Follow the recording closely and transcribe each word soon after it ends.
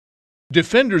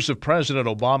Defenders of President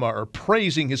Obama are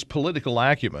praising his political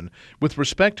acumen with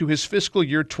respect to his fiscal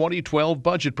year 2012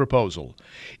 budget proposal.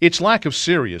 Its lack of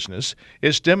seriousness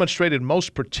is demonstrated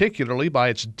most particularly by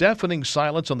its deafening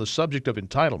silence on the subject of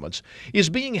entitlements, is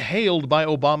being hailed by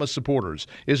Obama supporters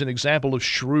as an example of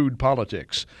shrewd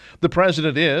politics. The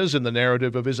president is, in the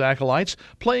narrative of his acolytes,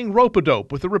 playing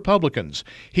rope-a-dope with the Republicans.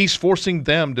 He's forcing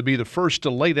them to be the first to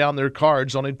lay down their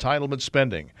cards on entitlement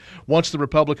spending. Once the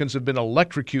Republicans have been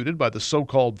electrocuted by the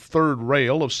so-called third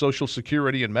rail of Social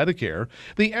Security and Medicare,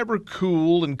 the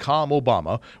ever-cool and calm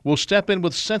Obama will step in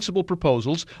with sensible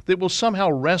proposals that will somehow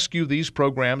rescue these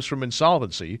programs from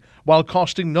insolvency while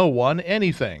costing no one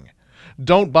anything.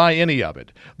 Don't buy any of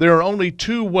it. There are only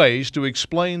two ways to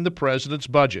explain the president's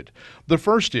budget. The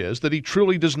first is that he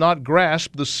truly does not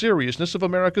grasp the seriousness of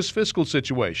America's fiscal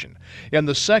situation. And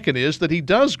the second is that he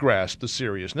does grasp the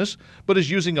seriousness, but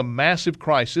is using a massive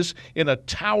crisis in a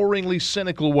toweringly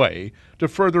cynical way to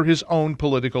further his own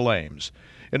political aims.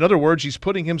 In other words, he's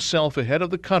putting himself ahead of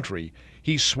the country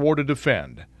he swore to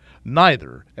defend.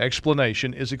 Neither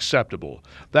explanation is acceptable.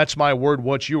 That's my word.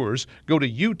 What's yours? Go to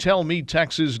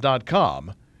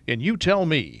youtellmetexas.com and you tell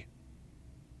me.